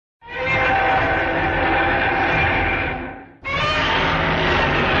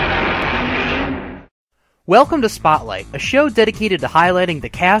Welcome to Spotlight, a show dedicated to highlighting the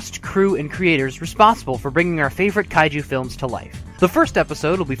cast, crew, and creators responsible for bringing our favorite kaiju films to life. The first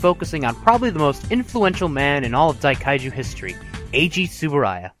episode will be focusing on probably the most influential man in all of Daikaiju history, Eiji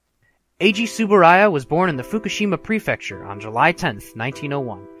Tsuburaya. Eiji Tsuburaya was born in the Fukushima Prefecture on July 10th,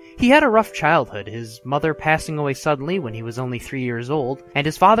 1901. He had a rough childhood, his mother passing away suddenly when he was only 3 years old, and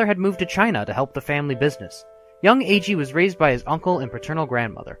his father had moved to China to help the family business. Young Eiji was raised by his uncle and paternal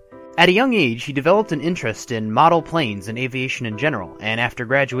grandmother. At a young age, he developed an interest in model planes and aviation in general, and after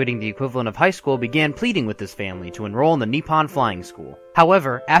graduating the equivalent of high school began pleading with his family to enroll in the Nippon Flying School.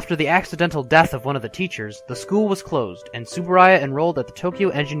 However, after the accidental death of one of the teachers, the school was closed, and Tsuburaya enrolled at the Tokyo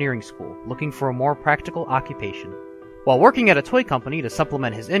Engineering School, looking for a more practical occupation. While working at a toy company to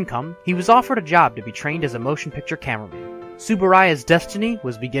supplement his income, he was offered a job to be trained as a motion picture cameraman. Tsuburaya's destiny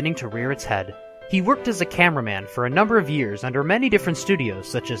was beginning to rear its head. He worked as a cameraman for a number of years under many different studios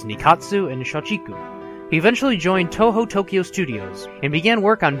such as Nikatsu and Shochiku. He eventually joined Toho Tokyo Studios and began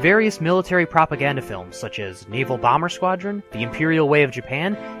work on various military propaganda films such as Naval Bomber Squadron, The Imperial Way of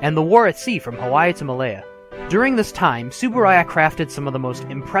Japan, and The War at Sea from Hawaii to Malaya. During this time, Tsuburaya crafted some of the most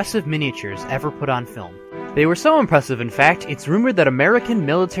impressive miniatures ever put on film. They were so impressive, in fact, it's rumored that American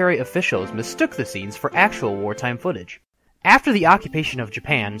military officials mistook the scenes for actual wartime footage. After the occupation of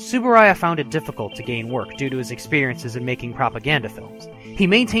Japan, Tsuburaya found it difficult to gain work due to his experiences in making propaganda films. He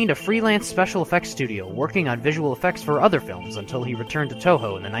maintained a freelance special effects studio working on visual effects for other films until he returned to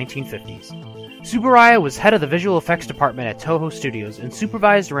Toho in the 1950s. Tsuburaya was head of the visual effects department at Toho Studios and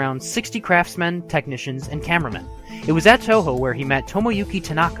supervised around 60 craftsmen, technicians, and cameramen. It was at Toho where he met Tomoyuki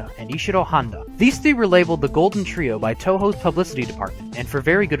Tanaka and Ishiro Honda. These three were labeled the Golden Trio by Toho's publicity department, and for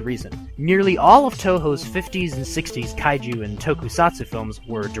very good reason. Nearly all of Toho's 50s and 60s kaiju and tokusatsu films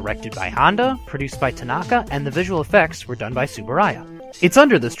were directed by Honda, produced by Tanaka, and the visual effects were done by Tsuburaya. It's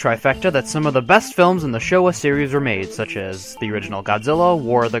under this trifecta that some of the best films in the Showa series were made, such as the original Godzilla,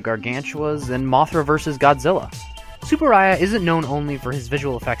 War of the Gargantuas, and Mothra vs. Godzilla. Tsuburaya isn't known only for his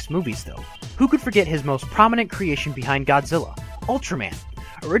visual effects movies, though. Who could forget his most prominent creation behind Godzilla, Ultraman?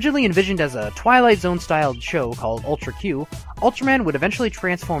 Originally envisioned as a Twilight Zone-styled show called Ultra Q, Ultraman would eventually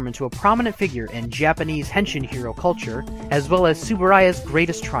transform into a prominent figure in Japanese henshin hero culture, as well as Tsuburaya's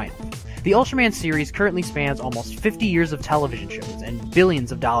greatest triumph. The Ultraman series currently spans almost 50 years of television shows and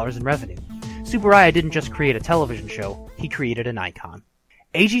billions of dollars in revenue. Tsuburaya didn't just create a television show, he created an icon.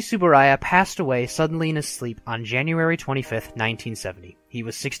 Eiji Tsuburaya passed away suddenly in his sleep on January 25, 1970. He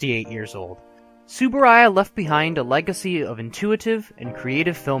was 68 years old. Tsuburaya left behind a legacy of intuitive and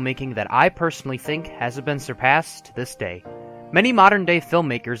creative filmmaking that I personally think hasn't been surpassed to this day. Many modern-day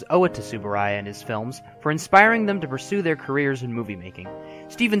filmmakers owe it to Tsuburaya and his films for inspiring them to pursue their careers in movie making.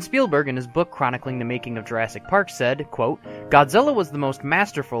 Steven Spielberg, in his book chronicling the making of Jurassic Park, said, quote, "Godzilla was the most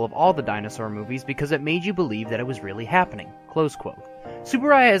masterful of all the dinosaur movies because it made you believe that it was really happening." Close quote.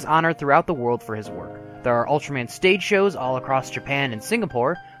 Tsuburaya is honored throughout the world for his work. There are Ultraman stage shows all across Japan and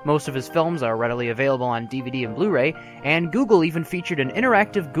Singapore, most of his films are readily available on DVD and Blu-ray, and Google even featured an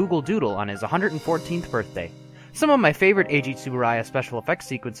interactive Google Doodle on his 114th birthday. Some of my favorite Eiji Tsuburaya special effects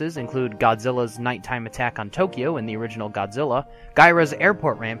sequences include Godzilla's nighttime attack on Tokyo in the original Godzilla, Gaira's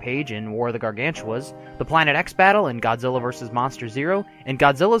airport rampage in War of the Gargantuas, the Planet X battle in Godzilla vs. Monster Zero, and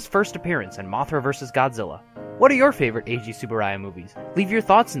Godzilla's first appearance in Mothra vs. Godzilla. What are your favorite Eiji Tsuburaya movies? Leave your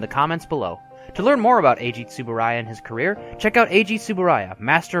thoughts in the comments below. To learn more about Eiji Tsuburaya and his career, check out Eiji Tsuburaya,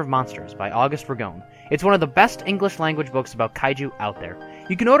 Master of Monsters by August Ragone. It's one of the best English language books about kaiju out there.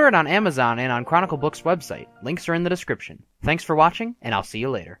 You can order it on Amazon and on Chronicle Books' website. Links are in the description. Thanks for watching, and I'll see you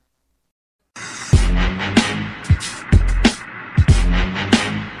later.